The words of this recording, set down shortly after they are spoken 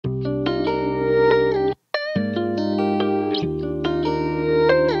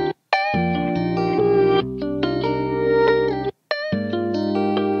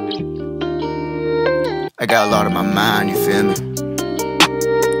got a lot on my mind, you feel me?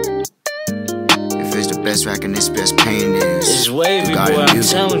 If it's the best rack and this best pain is It's wavy, boy, I'm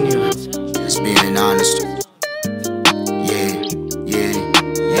telling you. Just being honest.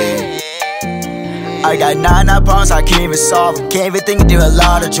 I got 99 problems, I can't even solve them. Can't even think, do a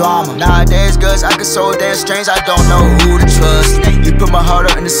lot of drama. Nowadays, girls acting so damn strange, I don't know who to trust. You put my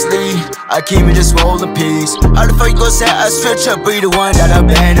heart up in the sleeve, I keep me just rolling peace. How the fuck you gon' say I switch up, be the one that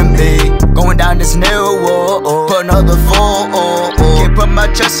abandoned me? Going down this narrow wall, put another fall. Can't put my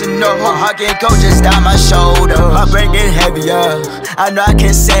trust in no one, I can't go just down my shoulder. My brain getting heavier, I know I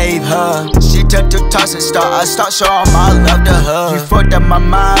can't save her. She took to toss and start, I start showing my love to her. You fucked up my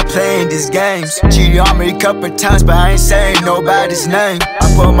mind playing these games. Cheated on me a couple times, but I ain't saying nobody's name. I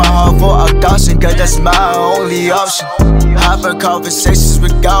put my heart for adoption, cause that's my only option. Having conversations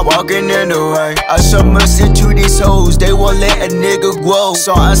with God, walking in the rain. I show mercy to these hoes, they won't let a nigga grow.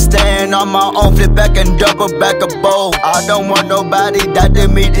 So I'm staying on my own, flip back and double back a bowl. I don't want nobody that did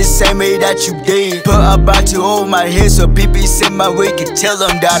me the same way that you did. Put a bottle over my head so people see my way can tell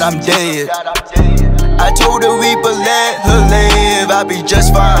them that I'm dead. I told her we but let her live, I'll be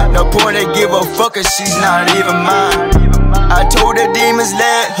just fine. No point to give a fuck cause she's not even mine. I told the demons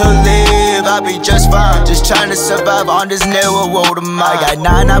let her live, I'll be just fine. Just trying to survive on this narrow road of mine. I got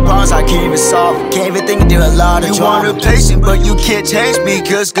 99 problems, I can't even solve them. Can't even think, do a lot of drama. You want replacing, but you can't change me,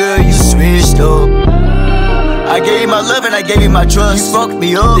 cause girl, you switched up. I gave you my love and I gave you my trust. You fucked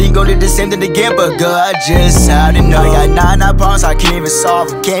me up, then you gon' do the same thing again. But girl, I just had enough. I got 99 problems, I can't even solve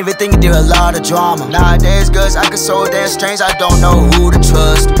them. Can't even think, do a lot of drama. Nowadays, girls acting so damn strange, I don't know who to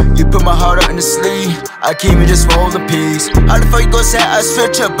trust. You put my heart up in the sleeve, I keep me just rolling peace. How the fuck you gon' say I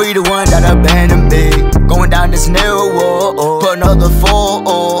switch up, be the one that abandoned me? Going down this narrow wall, put another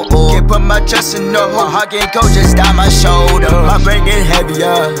fall. Can't put my trust in no one, I can't go just down my shoulder. My brain getting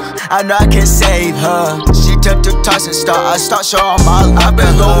heavier, I know I can't save her. She took to toss and start, I start showing my love. I've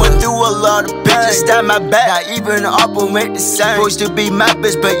been going through a lot of bitches at my back. Not even operate the same. Supposed to be my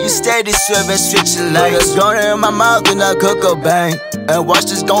bitch, but you steady swerving, switching lanes. It's going in my mouth and I cook a bang. And watch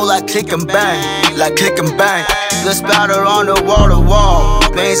this go like click and bang, like click and bang. The splatter on the wall,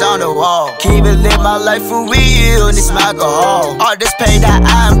 veins on the wall. Can't even live my life for real, this alcohol. All this pain that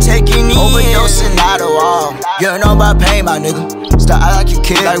I'm taking in, overdosing out of all. You know about pain, my nigga. Stop act like you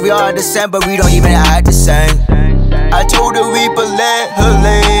kid, like we are the same, but we don't even act the same. I told her we but let her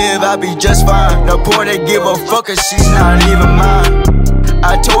live, I'll be just fine. No point to give a fuck cause she's not even mine.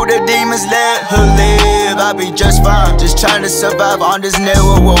 I told the demons let her live, I'll be just fine. Just trying to survive on this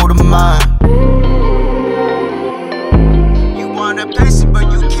narrow road of mine. You want a person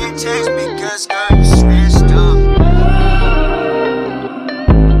but you can't change